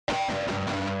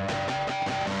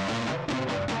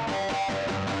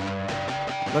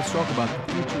Let's talk about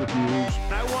the future of news.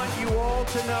 I want you all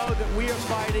to know that we are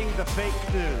fighting the fake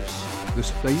news. The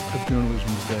state of journalism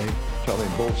today. Telling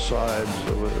both sides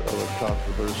of a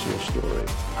controversial story.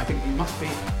 I think we must be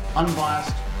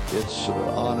unbiased. It's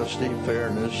honesty,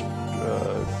 fairness,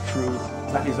 truth.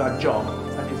 That is our job.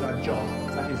 That is our job.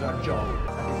 That is our job.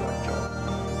 That is our job.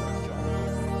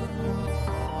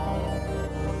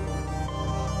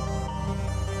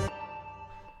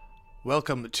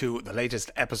 Welcome to the latest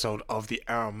episode of the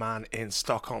Our Man in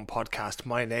Stockholm podcast.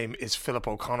 My name is Philip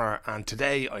O'Connor, and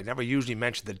today, I never usually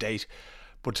mention the date,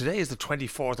 but today is the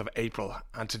 24th of April,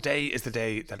 and today is the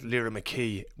day that Lyra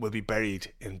McKee will be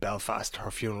buried in Belfast.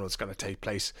 Her funeral is going to take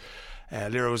place.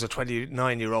 Lyra was a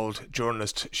 29-year-old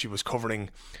journalist. She was covering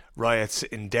riots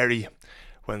in Derry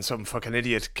when some fucking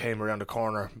idiot came around the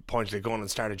corner, pointed a gun and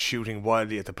started shooting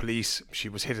wildly at the police. She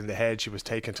was hit in the head. She was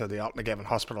taken to the Altnagevan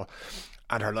hospital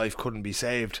and her life couldn't be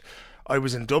saved. I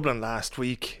was in Dublin last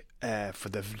week for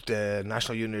the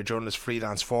National Union of Journalists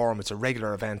Freelance Forum. It's a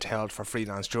regular event held for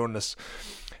freelance journalists,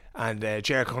 and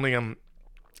Ger Cunningham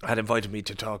had invited me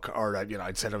to talk, or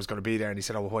I'd said I was going to be there, and he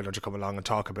said, "Oh, well, why don't you come along and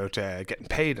talk about getting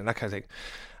paid and that kind of thing."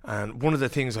 And one of the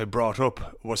things I brought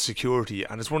up was security,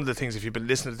 and it's one of the things, if you've been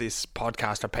listening to this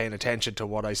podcast or paying attention to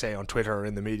what I say on Twitter or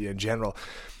in the media in general,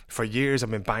 for years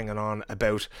I've been banging on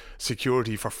about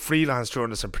security for freelance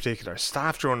journalists in particular.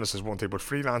 Staff journalists is one thing, but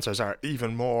freelancers are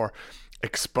even more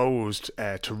exposed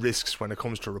to risks when it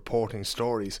comes to reporting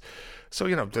stories. So,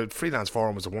 the Freelance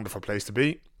Forum was a wonderful place to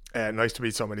be. Nice to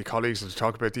meet so many colleagues and to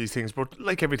talk about these things, but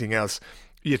like everything else,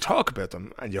 you talk about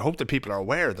them and you hope that people are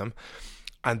aware of them,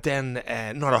 and then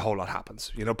not a whole lot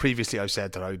happens. Previously I've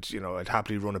said that I'd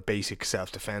happily run a basic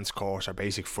self-defense course or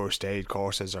basic first aid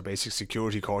courses or basic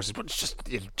security courses, but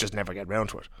you just never get round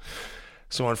to it.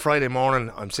 So on Friday morning,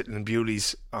 I'm sitting in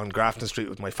Bewley's on Grafton Street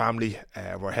with my family.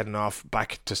 We're heading off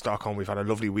back to Stockholm. We've had a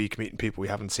lovely week meeting people we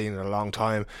haven't seen in a long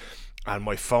time, and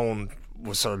my phone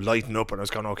was sort of lighting up, and I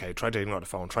was going, okay, try to ignore the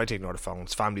phone,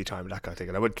 it's family time, that kind of thing.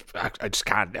 And I just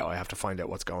can't now, I have to find out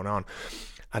what's going on.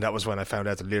 And that was when I found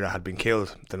out that Lyra had been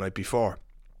killed the night before.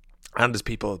 And there's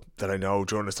people that I know,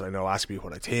 journalists that I know, ask me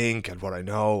what I think and what I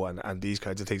know and these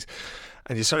kinds of things.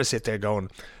 And you sort of sit there going,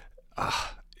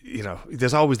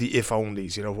 there's always the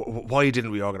if-onlys. Why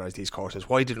didn't we organise these courses?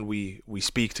 Why didn't we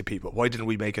speak to people? Why didn't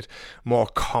we make it more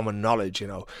common knowledge?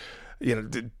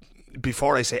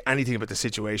 Before I say anything about the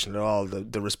situation at all,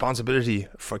 the responsibility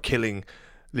for killing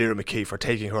Lyra McKee, for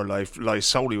taking her life, lies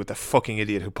solely with the fucking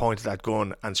idiot who pointed that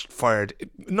gun and fired,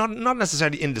 not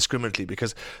necessarily indiscriminately,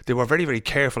 because they were very, very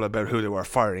careful about who they were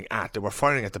firing at. They were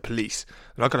firing at the police.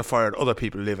 They're not going to fire at other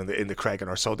people who live in the Cregan,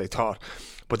 or so they thought,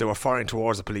 but they were firing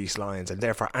towards the police lines, and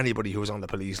therefore anybody who was on the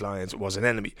police lines was an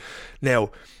enemy.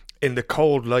 Now, in the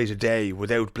cold light of day,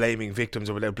 without blaming victims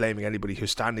or without blaming anybody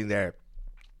who's standing there,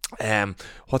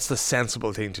 what's the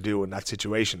sensible thing to do in that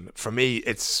situation? For me,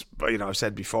 it's, I've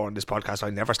said before in this podcast, I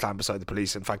never stand beside the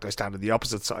police. In fact, I stand on the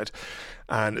opposite side,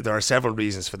 and there are several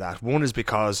reasons for that. One is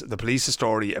because the police's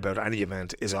story about any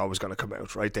event is always going to come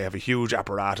out, right? They have a huge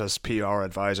apparatus, PR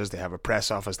advisors, they have a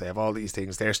press office, they have all these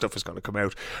things, their stuff is going to come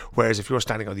out. Whereas if you're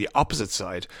standing on the opposite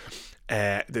side,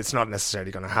 it's not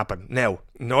necessarily going to happen. Now,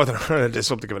 Northern Ireland is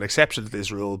something of an exception to this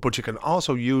rule, but you can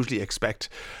also usually expect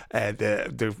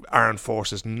the armed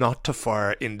forces not to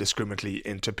fire indiscriminately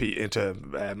into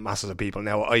masses of people.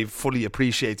 Now, I fully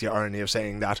appreciate the irony of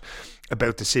saying that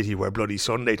about the city where Bloody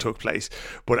Sunday took place,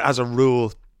 but as a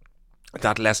rule,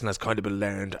 that lesson has kind of been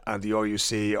learned, and the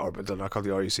RUC, or they're not called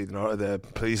the RUC, the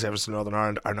Police Service in Northern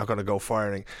Ireland, are not going to go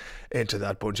firing into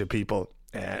that bunch of people.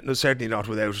 No, certainly not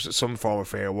without some form of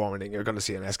fair warning. You're going to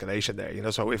see an escalation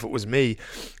there, So if it was me,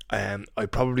 I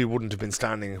probably wouldn't have been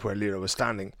standing where Lyra was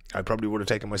standing. I probably would have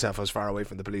taken myself as far away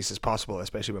from the police as possible,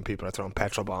 especially when people are throwing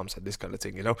petrol bombs and this kind of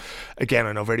thing, Again,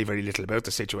 I know very, very little about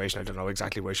the situation. I don't know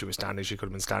exactly where she was standing. She could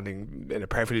have been standing in a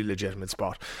perfectly legitimate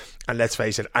spot. And let's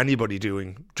face it, anybody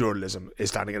doing journalism is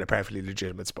standing in a perfectly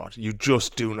legitimate spot. You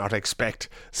just do not expect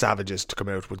savages to come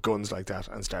out with guns like that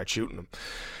and start shooting them.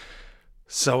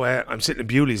 So I'm sitting in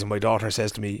Bewley's, and my daughter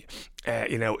says to me,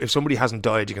 if somebody hasn't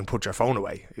died, you can put your phone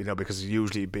away, because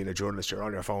usually being a journalist, you're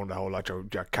on your phone the whole lot, you're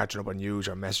catching up on news,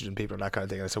 you're messaging people and that kind of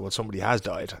thing. And I said, well, somebody has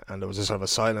died. And there was a sort of a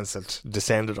silence that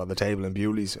descended on the table in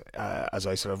Bewley's as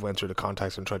I sort of went through the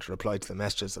contacts and tried to reply to the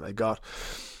messages that I got.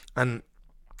 And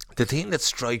the thing that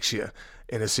strikes you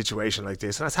in a situation like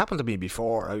this, and it's happened to me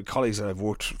before, colleagues that I've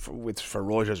worked with for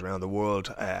Reuters around the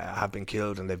world have been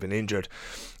killed and they've been injured.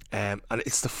 And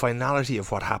it's the finality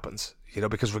of what happens. you know,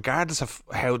 because regardless of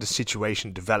how the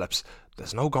situation develops,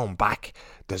 there's no going back.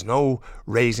 There's no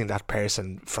raising that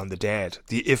person from the dead.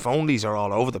 The if-onlys are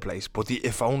all over the place, but the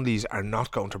if-onlys are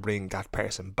not going to bring that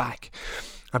person back.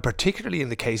 And particularly in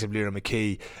the case of Lyra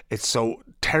McKee, it's so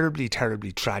terribly,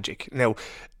 terribly tragic. Now,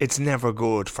 it's never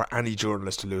good for any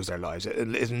journalist to lose their lives.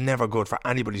 It's never good for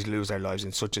anybody to lose their lives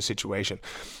in such a situation.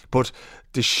 But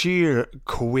the sheer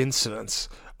coincidence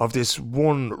of this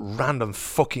one random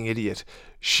fucking idiot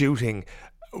shooting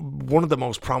one of the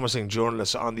most promising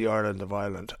journalists on the island of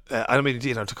Ireland. I mean,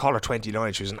 you know, to call her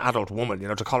 29, she was an adult woman. You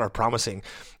know, to call her promising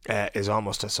is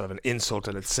almost a sort of an insult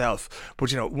in itself.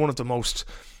 But, you know, one of the most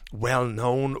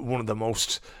well-known, one of the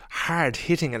most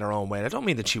hard-hitting in her own way. I don't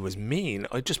mean that she was mean.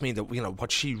 I just mean that, you know,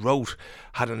 what she wrote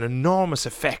had an enormous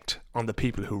effect on the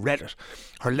people who read it.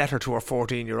 Her letter to her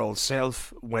 14-year-old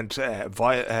self went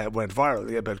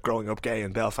viral about growing up gay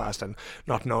in Belfast and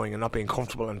not knowing and not being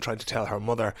comfortable and trying to tell her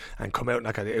mother and come out.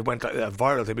 And it went a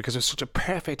viral thing because it was such a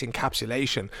perfect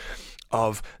encapsulation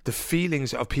of the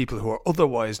feelings of people who are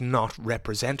otherwise not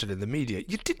represented in the media.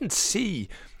 You didn't see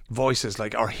voices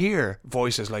like, or hear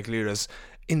voices like Lyra's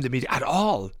in the media at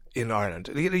all in Ireland.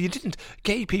 You didn't,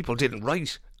 gay people didn't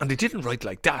write, and they didn't write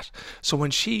like that. So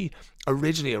when she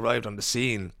originally arrived on the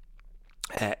scene,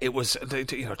 it was,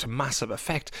 you know, to massive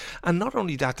effect. And not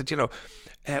only that, you know,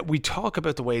 we talk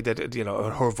about the way that, you know,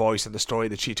 her voice and the story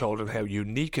that she told and how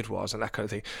unique it was and that kind of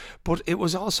thing. But it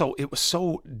was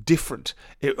so different.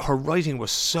 Her writing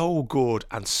was so good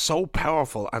and so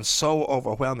powerful and so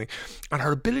overwhelming. And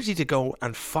her ability to go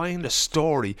and find a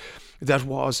story that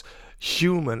was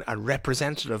human and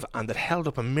representative and that held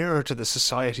up a mirror to the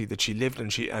society that she lived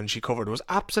in and she covered was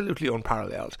absolutely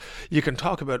unparalleled. You can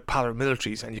talk about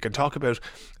paramilitaries and you can talk about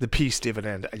the peace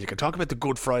dividend and you can talk about the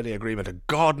Good Friday Agreement, and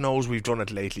God knows we've done it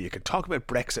lately. You can talk about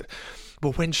Brexit.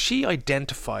 But when she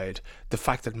identified the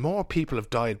fact that more people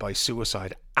have died by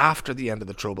suicide after the end of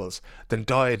the Troubles than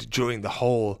died during the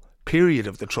whole period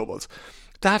of the Troubles,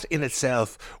 that in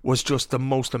itself was just the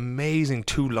most amazing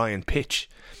two-line pitch.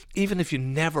 Even if you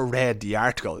never read the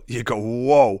article, you go,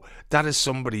 whoa, that is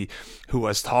somebody who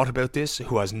has thought about this,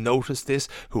 who has noticed this,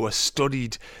 who has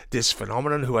studied this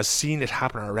phenomenon, who has seen it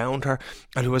happen around her,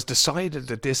 and who has decided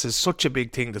that this is such a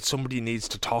big thing that somebody needs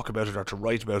to talk about it or to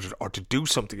write about it or to do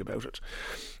something about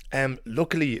it.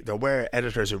 Luckily, there were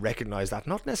editors who recognised that,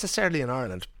 not necessarily in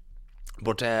Ireland,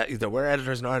 but there were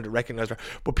editors in Ireland that recognised her,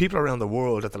 but people around the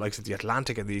world at the likes of The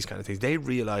Atlantic and these kind of things, they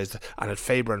realised, and at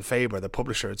Faber and Faber, the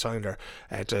publisher had signed her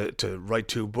to write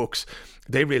 2 books,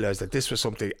 they realised that this was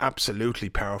something absolutely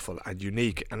powerful and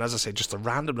unique. And as I say, just the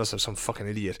randomness of some fucking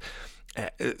idiot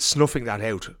snuffing that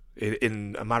out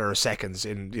in a matter of seconds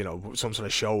in, you know, some sort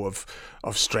of show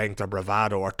of strength or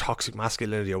bravado or toxic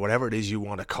masculinity or whatever it is you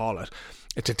want to call it,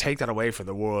 to take that away from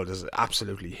the world is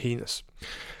absolutely heinous.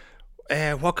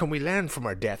 What can we learn from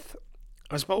her death?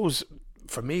 I suppose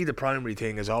for me the primary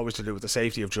thing is always to do with the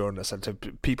safety of journalists and to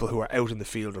people who are out in the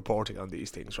field reporting on these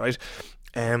things, right?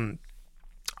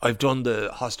 I've done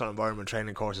the hostile environment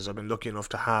training courses. I've been lucky enough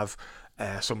to have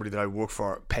somebody that I work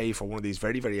for pay for one of these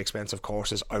very, very expensive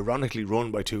courses, ironically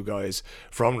run by 2 guys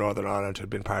from Northern Ireland who'd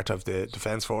been part of the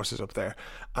Defence Forces up there,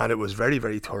 and it was very,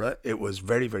 very thorough. It was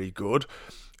very, very good.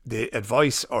 The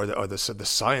advice or the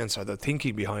science or the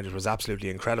thinking behind it was absolutely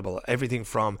incredible. Everything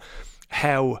from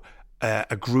how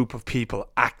a group of people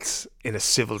acts in a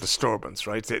civil disturbance,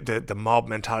 right? The mob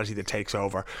mentality that takes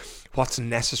over, what's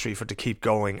necessary for it to keep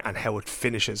going and how it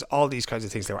finishes, all these kinds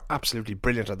of things. They were absolutely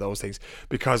brilliant at those things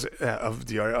because of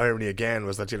the irony again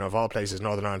was that, you know, of all places,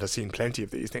 Northern Ireland has seen plenty of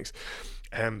these things.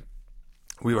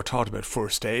 We were taught about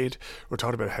first aid. We were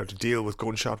taught about how to deal with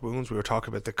gunshot wounds. We were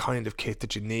talking about the kind of kit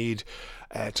that you need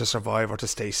to survive or to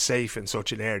stay safe in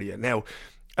such an area. Now,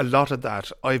 a lot of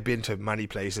that, I've been to many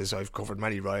places. I've covered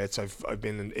many riots. I've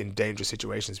been in dangerous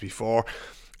situations before.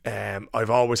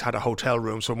 I've always had a hotel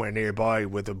room somewhere nearby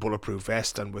with a bulletproof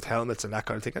vest and with helmets and that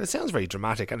kind of thing. And it sounds very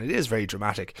dramatic, and it is very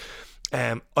dramatic.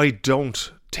 I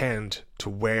don't tend to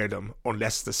wear them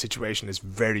unless the situation is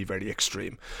very, very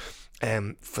extreme.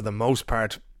 For the most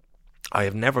part, I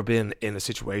have never been in a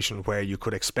situation where you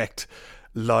could expect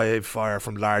live fire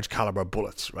from large caliber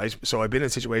bullets, right? So I've been in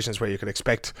situations where you could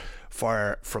expect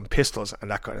fire from pistols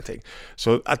and that kind of thing.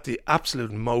 So at the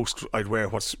absolute most, I'd wear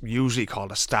what's usually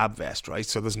called a stab vest, right?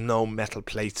 So there's no metal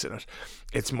plates in it.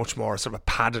 It's much more sort of a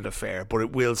padded affair, but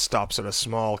it will stop sort of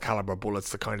small caliber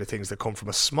bullets, the kind of things that come from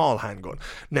a small handgun.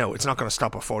 Now, it's not going to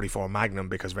stop a 44 Magnum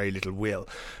because very little will,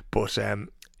 but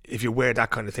if you wear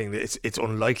that kind of thing, it's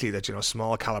unlikely that, you know,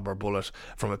 small caliber bullet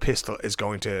from a pistol is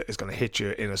going to hit you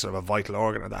in a sort of a vital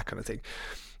organ or that kind of thing.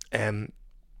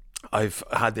 I've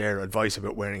had their advice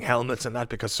about wearing helmets and that,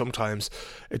 because sometimes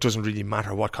it doesn't really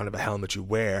matter what kind of a helmet you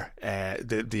wear.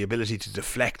 The ability to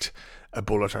deflect a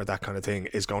bullet or that kind of thing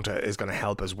is going to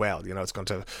help as well. It's going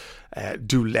to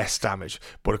do less damage.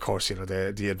 But of course,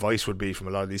 the advice would be from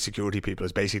a lot of these security people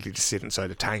is basically to sit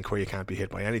inside a tank where you can't be hit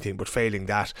by anything. But failing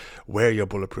that, wear your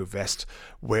bulletproof vest,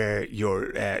 wear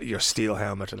your steel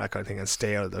helmet and that kind of thing, and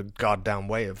stay out of the goddamn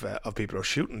way of people who are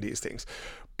shooting these things.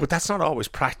 But that's not always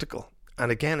practical.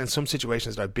 And again, in some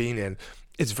situations that I've been in,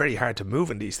 it's very hard to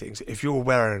move in these things. If you're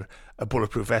wearing a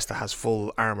bulletproof vest that has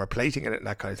full armour plating in it and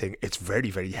that kind of thing, it's very,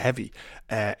 very heavy.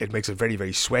 It makes it very,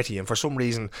 very sweaty. And for some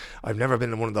reason, I've never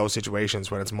been in one of those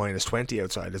situations when it's minus 20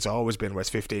 outside. It's always been where it's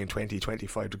 15, 20,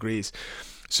 25 degrees.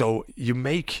 So you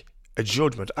make a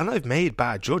judgment, and I've made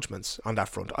bad judgments on that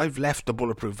front. I've left the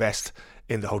bulletproof vest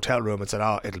in the hotel room and said,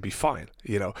 it'll be fine.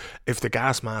 If the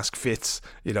gas mask fits,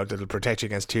 that'll protect you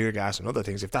against tear gas and other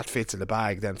things. If that fits in the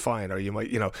bag, then fine. Or you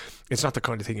might, it's not the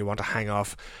kind of thing you want to hang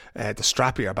off the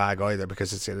strap of your bag either,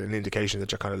 because it's an indication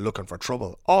that you're kind of looking for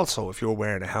trouble. Also, if you're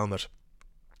wearing a helmet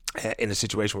in a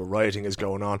situation where rioting is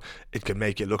going on, it can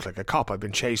make you look like a cop. I've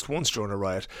been chased once during a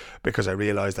riot because I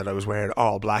realised that I was wearing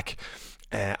all black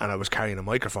and I was carrying a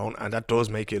microphone, and that does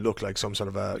make you look like some sort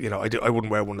of a, I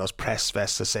wouldn't wear one of those press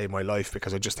vests to save my life,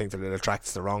 because I just think that it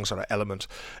attracts the wrong sort of element,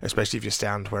 especially if you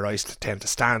stand where I tend to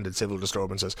stand in civil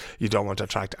disturbances. You don't want to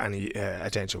attract any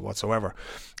attention whatsoever.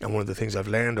 And one of the things I've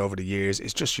learned over the years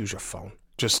is just use your phone.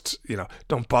 Just,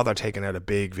 don't bother taking out a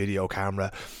big video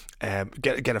camera.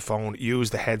 Get a phone, use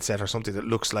the headset or something that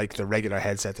looks like the regular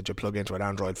headset that you plug into an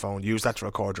Android phone. Use that to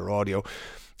record your audio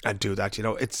and do that.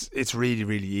 It's really,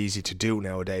 really easy to do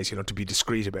nowadays, to be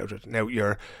discreet about it. Now,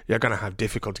 you're going to have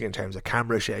difficulty in terms of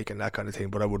camera shake and that kind of thing,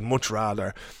 but I would much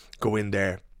rather go in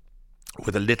there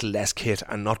with a little less kit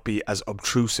and not be as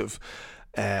obtrusive.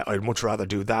 I'd much rather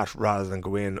do that rather than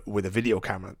go in with a video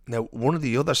camera. Now, one of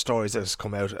the other stories that has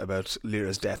come out about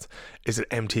Lyra's death is that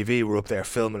MTV were up there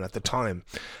filming at the time.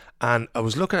 And I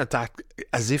was looking at that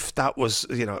as if that was,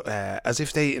 as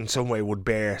if they in some way would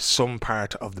bear some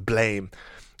part of the blame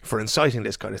for inciting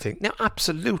this kind of thing. Now,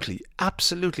 absolutely,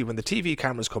 when the TV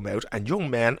cameras come out and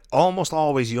young men, almost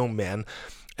always young men,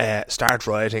 start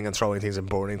rioting and throwing things and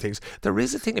burning things, there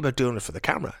is a thing about doing it for the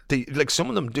camera. Some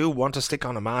of them do want to stick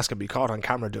on a mask and be caught on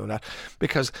camera doing that,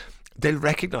 because they'll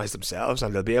recognise themselves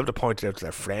and they'll be able to point it out to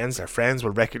their friends. Their friends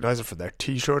will recognise it from their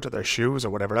t-shirt or their shoes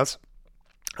or whatever else.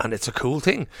 And it's a cool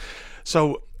thing.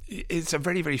 So it's a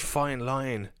very, very fine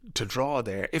line to draw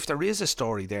there. If there is a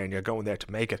story there and you're going there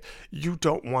to make it, you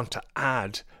don't want to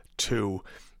add to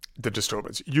the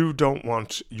disturbance. You don't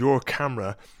want your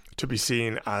camera to be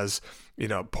seen as,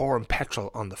 pouring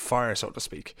petrol on the fire, so to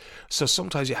speak. So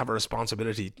sometimes you have a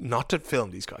responsibility not to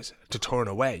film these guys, to turn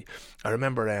away. I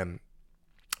remember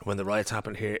when the riots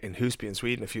happened here in Husby in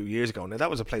Sweden a few years ago. Now,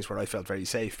 that was a place where I felt very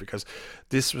safe, because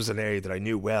this was an area that I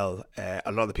knew well.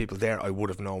 A lot of the people there I would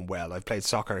have known well. I've played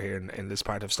soccer here in this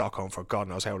part of Stockholm for God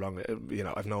knows how long.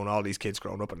 I've known all these kids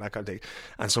growing up and that kind of thing.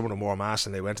 And some of them wore masks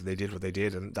and they went and they did what they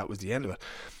did, and that was the end of it.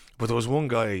 But there was one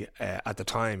guy at the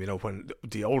time, when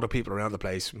the older people around the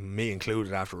place, me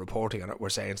included, after reporting on it,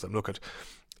 were saying to them, look,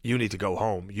 you need to go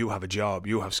home. You have a job.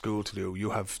 You have school to do.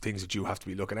 You have things that you have to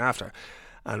be looking after.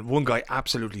 And one guy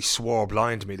absolutely swore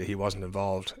blind to me that he wasn't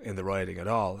involved in the rioting at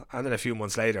all. And then a few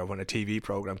months later, when a TV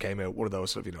program came out, one of those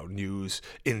sort of, news,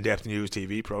 in-depth news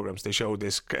TV programs, they showed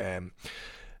this closed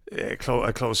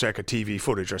circuit TV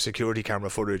footage or security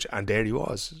camera footage, and there he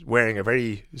was, wearing a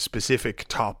very specific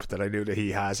top that I knew that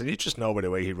he has, and you just know by the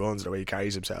way he runs, the way he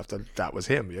carries himself, that was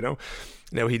him,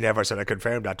 Now, he never sort of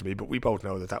confirmed that to me, but we both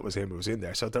know that was him who was in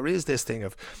there. So there is this thing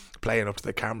of playing up to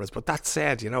the cameras. But that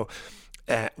said,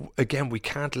 again, we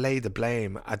can't lay the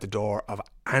blame at the door of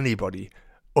anybody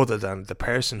other than the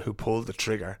person who pulled the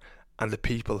trigger and the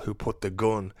people who put the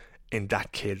gun in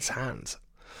that kid's hands.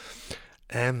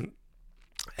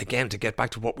 Again, to get back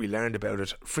to what we learned about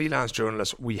it, freelance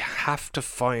journalists, we have to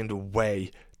find a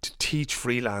way to teach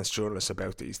freelance journalists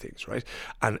about these things, right?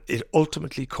 And it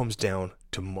ultimately comes down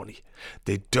to money.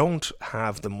 They don't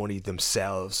have the money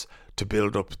themselves to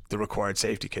build up the required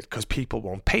safety kit because people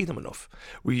won't pay them enough.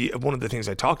 One of the things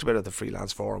I talked about at the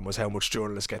freelance forum was how much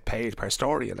journalists get paid per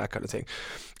story and that kind of thing.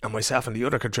 And myself and the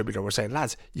other contributor were saying,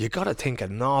 lads, you got to think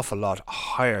an awful lot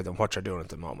higher than what you're doing at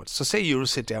the moment. So say you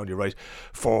sit down, you write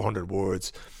 400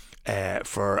 words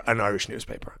for an Irish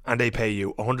newspaper, and they pay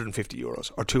you 150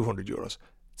 euros or 200 euros.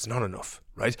 It's not enough,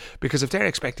 right? Because if they're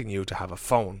expecting you to have a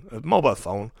phone, a mobile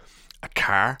phone, a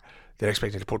car, they're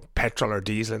expecting to put petrol or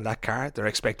diesel in that car, they're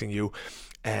expecting you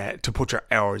to put your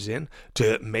hours in,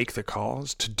 to make the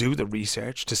calls, to do the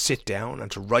research, to sit down and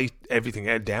to write everything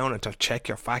down and to check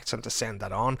your facts and to send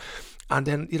that on. And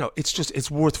then,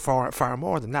 it's worth far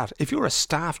more than that. If you're a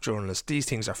staff journalist, these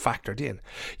things are factored in.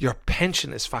 Your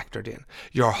pension is factored in.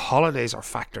 Your holidays are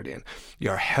factored in.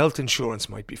 Your health insurance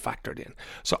might be factored in.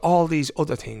 So all these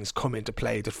other things come into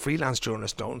play that freelance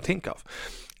journalists don't think of.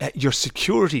 Your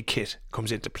security kit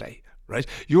comes into play. Right?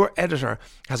 Your editor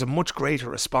has a much greater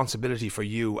responsibility for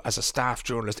you as a staff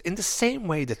journalist in the same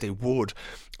way that they would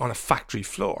on a factory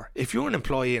floor. If you're an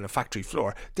employee in a factory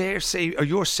floor,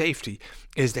 your safety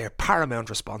is their paramount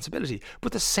responsibility.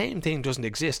 But the same thing doesn't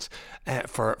exist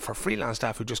for freelance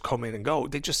staff who just come in and go.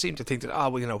 They just seem to think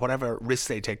that, whatever risks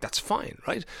they take, that's fine,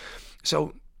 right?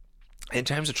 So in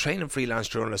terms of training freelance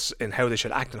journalists in how they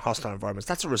should act in hostile environments,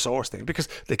 that's a resource thing, because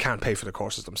they can't pay for the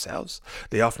courses themselves.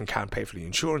 They often can't pay for the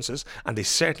insurances, and they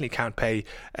certainly can't pay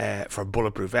for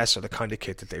bulletproof vests or the kind of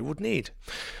kit that they would need.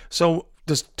 So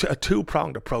there's a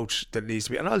two-pronged approach that needs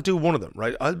to be, and I'll do one of them,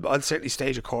 right? I'll certainly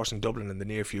stage a course in Dublin in the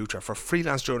near future for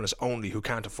freelance journalists only who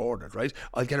can't afford it, right?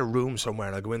 I'll get a room somewhere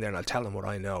and I'll go in there and I'll tell them what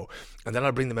I know, and then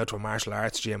I'll bring them out to a martial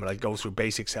arts gym and I'll go through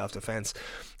basic self-defense.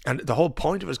 And the whole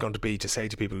point of it is going to be to say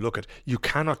to people, look, you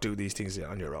cannot do these things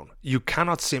on your own. You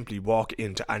cannot simply walk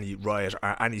into any riot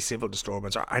or any civil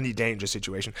disturbance or any dangerous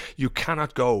situation. You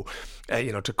cannot go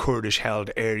to Kurdish-held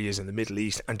areas in the Middle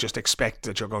East and just expect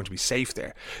that you're going to be safe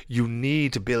there. You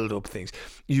need to build up things.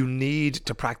 You need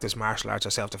to practice martial arts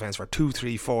or self-defense for 2,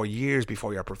 3, 4 years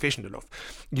before you're proficient enough.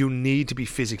 You need to be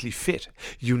physically fit.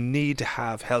 You need to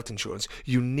have health insurance.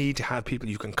 You need to have people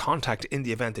you can contact in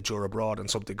the event that you're abroad and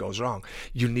something goes wrong.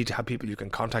 You need to have people you can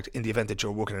contact in the event that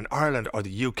you're working in Ireland or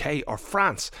the UK or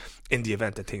France in the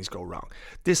event that things go wrong.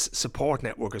 This support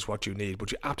network is what you need,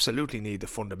 but you absolutely need the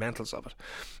fundamentals of it.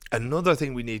 Another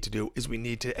thing we need to do is we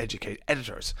need to educate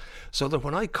editors, so that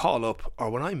when I call up or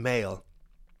when I mail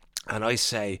and I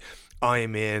say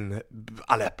I'm in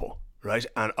Aleppo, right,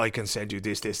 and I can send you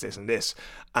this, and this,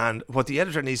 and what the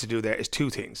editor needs to do there is two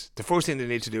things. The first thing they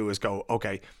need to do is go,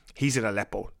 okay, he's in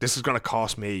Aleppo. This is going to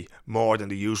cost me more than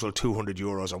the usual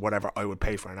 €200 or whatever I would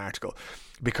pay for an article,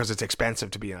 because it's expensive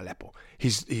to be in Aleppo.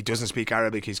 He doesn't speak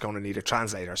Arabic. He's going to need a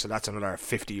translator, so that's another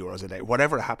 €50 a day,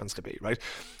 whatever it happens to be, right?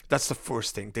 That's the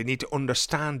first thing. They need to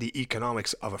understand the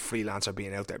economics of a freelancer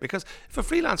being out there, because if a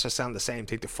freelancer selling the same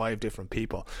thing to 5 different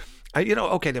people,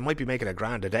 okay, they might be making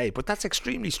 $1,000 a day, but that's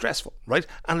extremely stressful, right?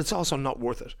 And it's also not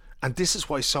worth it. And this is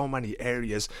why so many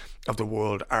areas of the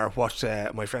world are what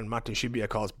my friend Martin Shibia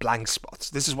calls blank spots.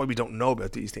 This is why we don't know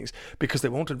about these things, because they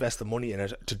won't invest the money in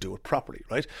it to do it properly,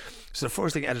 right? So the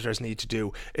first thing editors need to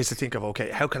do is to think of, okay,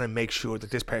 how can I make sure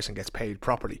that this person gets paid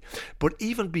properly? But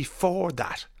even before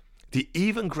that, the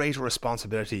even greater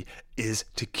responsibility is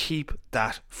to keep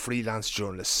that freelance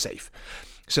journalist safe.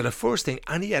 So the first thing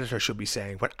any editor should be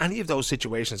saying when any of those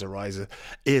situations arise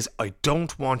is, I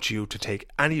don't want you to take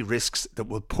any risks that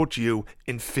will put you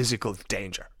in physical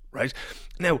danger, right?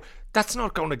 Now, that's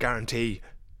not going to guarantee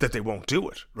that they won't do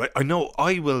it, right? I know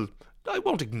I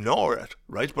won't ignore it,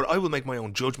 right? But I will make my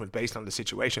own judgment based on the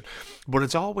situation. But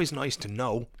it's always nice to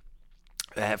know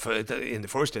in the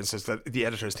first instance that the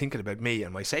editor is thinking about me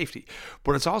and my safety.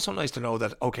 But it's also nice to know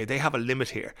that, okay, they have a limit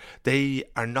here. They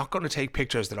are not going to take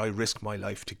pictures that I risk my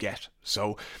life to get.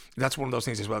 So that's one of those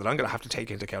things as well that I'm going to have to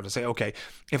take into account and say, okay,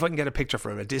 if I can get a picture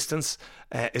from a distance,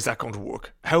 is that going to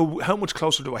work? How much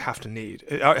closer do I have to need?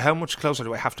 How much closer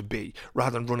do I have to be,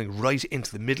 rather than running right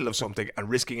into the middle of something and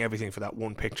risking everything for that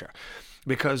one picture?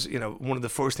 Because, one of the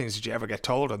first things that you ever get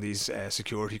told on these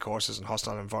security courses and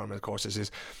hostile environment courses is,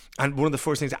 and one of the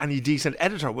first things any decent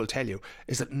editor will tell you,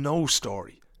 is that no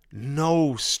story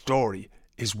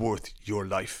is worth your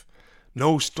life.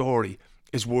 No story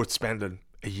is worth spending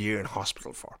a year in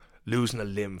hospital for, losing a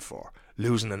limb for,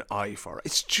 losing an eye for.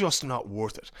 It's just not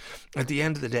worth it. At the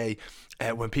end of the day,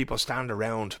 when people stand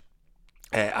around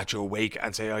at your wake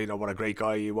and say, what a great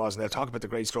guy he was, and they'll talk about the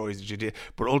great stories that you did,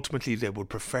 but ultimately they would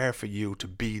prefer for you to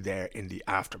be there in the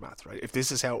aftermath, right? If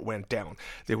this is how it went down,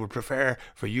 they would prefer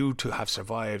for you to have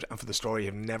survived and for the story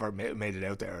have never made it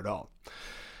out there at all.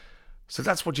 So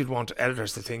that's what you'd want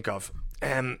editors to think of.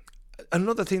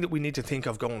 Another thing that we need to think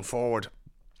of going forward,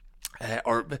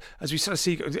 or as we sort of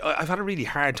see, I've had a really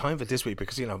hard time with this week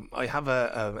because, I have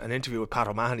an interview with Pat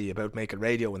O'Mahony about making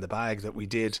radio in the bag that we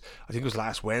did, I think it was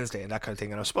last Wednesday and that kind of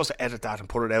thing, and I was supposed to edit that and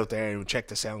put it out there and check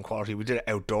the sound quality. We did it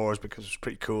outdoors because it was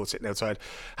pretty cool, sitting outside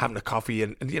having a coffee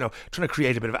and trying to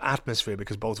create a bit of an atmosphere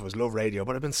because both of us love radio.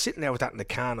 But I've been sitting there with that in the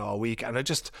can all week, and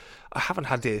I haven't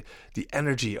had the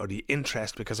energy or the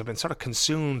interest because I've been sort of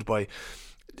consumed by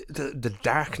the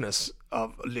darkness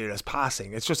of Lyra's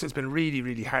passing. It's been really,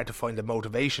 really hard to find the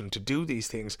motivation to do these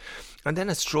things. And then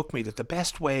it struck me that the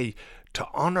best way to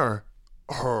honour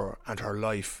her and her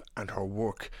life and her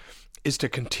work is to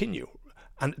continue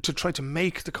and to try to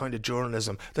make the kind of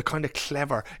journalism, the kind of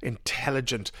clever,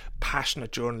 intelligent,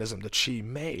 passionate journalism that she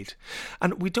made.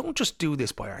 And we don't just do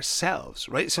this by ourselves,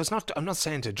 right? So I'm not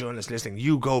saying to journalists listening,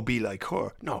 you go be like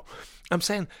her. No, I'm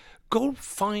saying go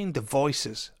find the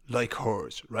voices like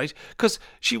hers, right? Because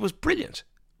she was brilliant,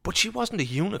 but she wasn't a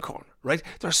unicorn, right?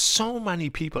 There are so many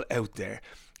people out there,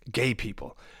 gay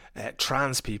people,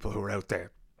 trans people who are out there,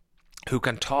 who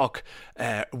can talk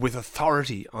with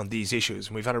authority on these issues.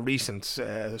 And we've had a recent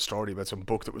story about some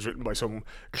book that was written by some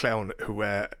clown who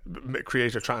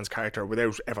created a trans character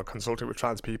without ever consulting with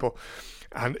trans people.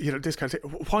 And, this kind of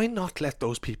thing. Why not let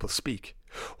those people speak?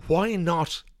 Why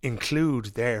not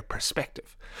include their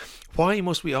perspective? Why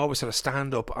must we always sort of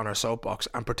stand up on our soapbox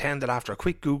and pretend that after a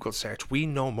quick Google search we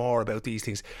know more about these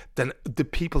things than the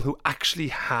people who actually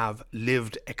have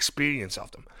lived experience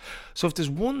of them? So if there's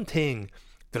one thing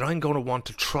that I'm going to want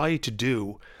to try to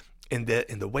do in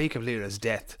the wake of Lyra's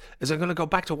death, is I'm going to go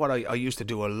back to what I used to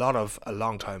do a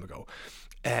long time ago.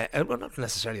 Well, not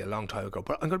necessarily a long time ago,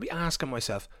 but I'm going to be asking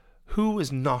myself, who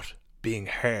is not being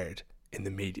heard in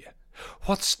the media?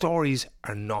 What stories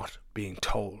are not being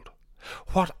told?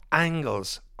 What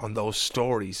angles on those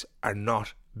stories are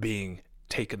not being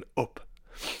taken up?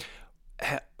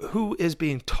 Who is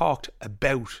being talked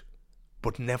about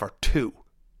but never to?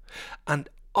 And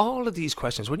all of these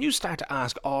questions, when you start to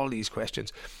ask all these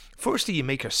questions, firstly, you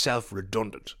make yourself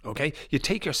redundant, okay? You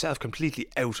take yourself completely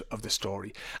out of the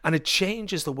story, and it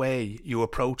changes the way you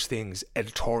approach things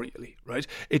editorially, right?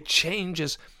 It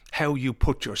changes how you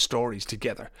put your stories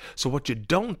together. So what you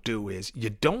don't do is you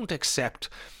don't accept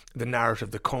the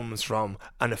narrative that comes from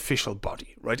an official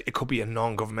body, right? It could be a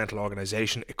non-governmental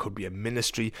organisation, it could be a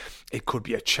ministry, it could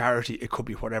be a charity, it could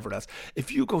be whatever else.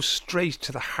 If you go straight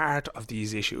to the heart of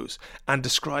these issues and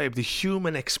describe the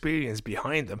human experience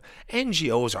behind them,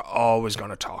 NGOs are always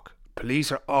going to talk.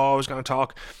 Police are always going to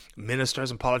talk. Ministers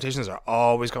and politicians are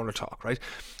always going to talk, right?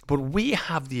 But we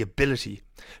have the ability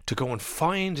to go and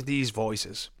find these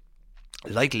voices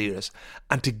like Lyra's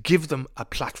and to give them a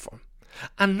platform.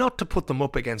 And not to put them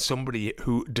up against somebody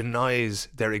who denies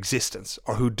their existence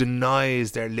or who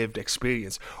denies their lived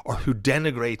experience or who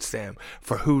denigrates them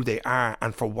for who they are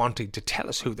and for wanting to tell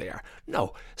us who they are.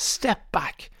 No, step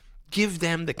back, give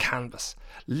them the canvas,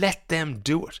 let them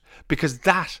do it, because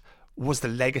that was the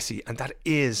legacy, and that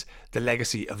is the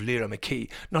legacy of Lyra McKee.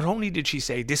 Not only did she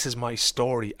say, this is my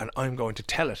story and I'm going to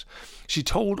tell it, she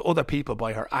told other people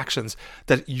by her actions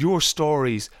that your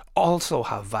stories also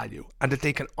have value and that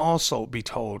they can also be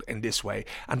told in this way,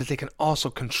 and that they can also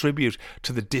contribute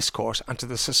to the discourse and to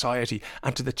the society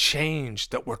and to the change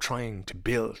that we're trying to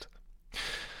build.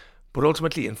 But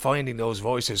ultimately, in finding those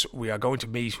voices, we are going to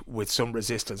meet with some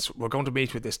resistance. We're going to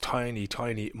meet with this tiny,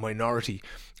 tiny minority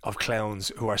of clowns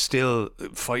who are still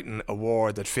fighting a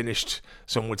war that finished,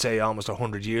 some would say, almost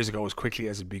 100 years ago, as quickly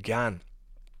as it began.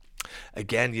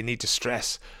 Again, you need to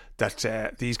stress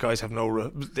that these guys have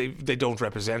they don't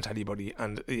represent anybody,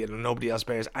 and nobody else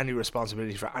bears any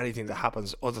responsibility for anything that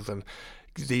happens other than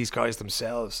these guys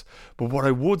themselves. But what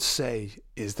I would say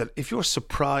is that if you're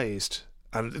surprised,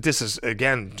 and this is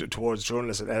again towards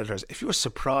journalists and editors, if you're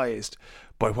surprised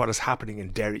by what is happening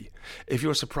in Derry, if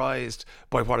you're surprised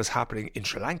by what is happening in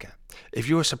Sri Lanka, if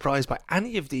you're surprised by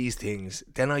any of these things,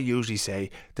 then I usually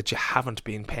say that you haven't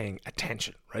been paying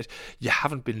attention, right? You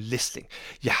haven't been listening.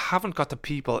 You haven't got the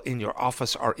people in your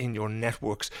office or in your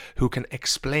networks who can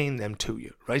explain them to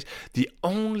you, right? The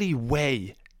only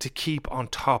way to keep on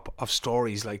top of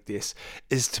stories like this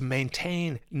is to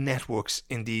maintain networks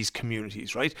in these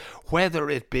communities, right?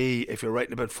 Whether it be, if you're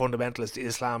writing about fundamentalist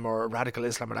Islam or radical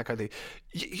Islam or that kind of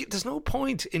thing, there's no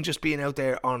point in just being out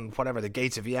there on whatever, the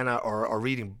gates of Vienna or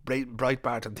reading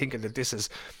Breitbart and thinking that this is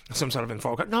some sort of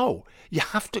informed. No, you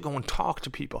have to go and talk to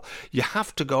people. You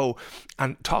have to go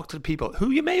and talk to the people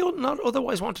who you may not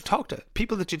otherwise want to talk to,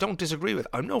 people that you don't disagree with.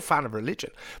 I'm no fan of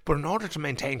religion, but in order to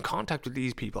maintain contact with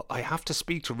these people, I have to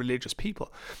speak to religious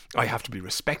people. I have to be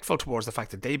respectful towards the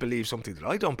fact that they believe something that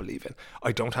I don't believe in.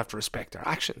 I don't have to respect their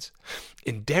actions.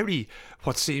 In Derry,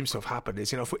 what seems to have happened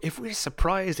is, if we're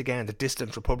surprised again that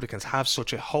dissident Republicans have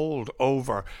such a hold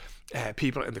over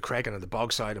people in the Cregan and the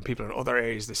Bogside and people in other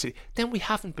areas of the city, then we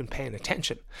haven't been paying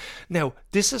attention. Now,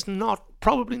 this is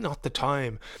probably not the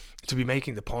time to be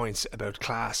making the points about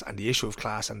class and the issue of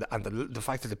class and the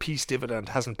fact that the peace dividend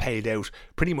hasn't paid out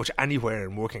pretty much anywhere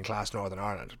in working class Northern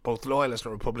Ireland. Both Loyalists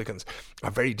and Republicans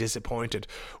are very disappointed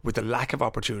with the lack of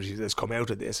opportunity that's come out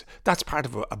of this. That's part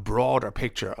of a broader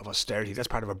picture of austerity. That's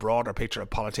part of a broader picture of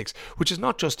politics, which is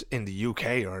not just in the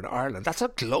UK or in Ireland. That's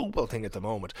a global thing at the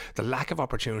moment. The lack of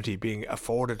opportunity being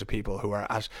afforded to people who are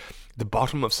at the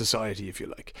bottom of society, if you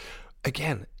like.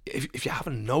 Again, if you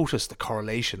haven't noticed the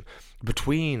correlation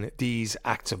between these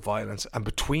acts of violence and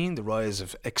between the rise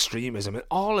of extremism in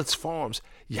all its forms,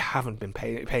 you haven't been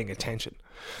paying attention.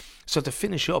 So to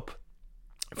finish up,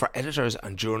 for editors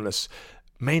and journalists,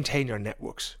 maintain your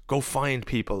networks. Go find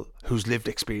people whose lived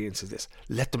experience is this.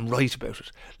 Let them write about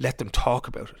it. Let them talk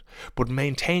about it. But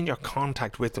maintain your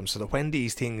contact with them so that when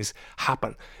these things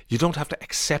happen, you don't have to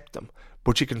accept them,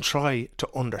 but you can try to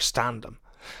understand them.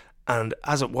 And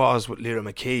as it was with Lyra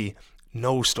McKee,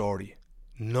 no story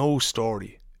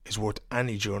is worth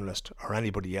any journalist or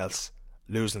anybody else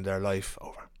losing their life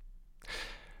over.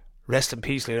 Rest in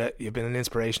peace, Lyra. You've been an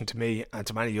inspiration to me and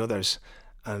to many others.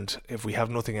 And if we have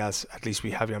nothing else, at least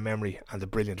we have your memory and the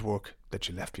brilliant work that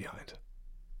you left behind.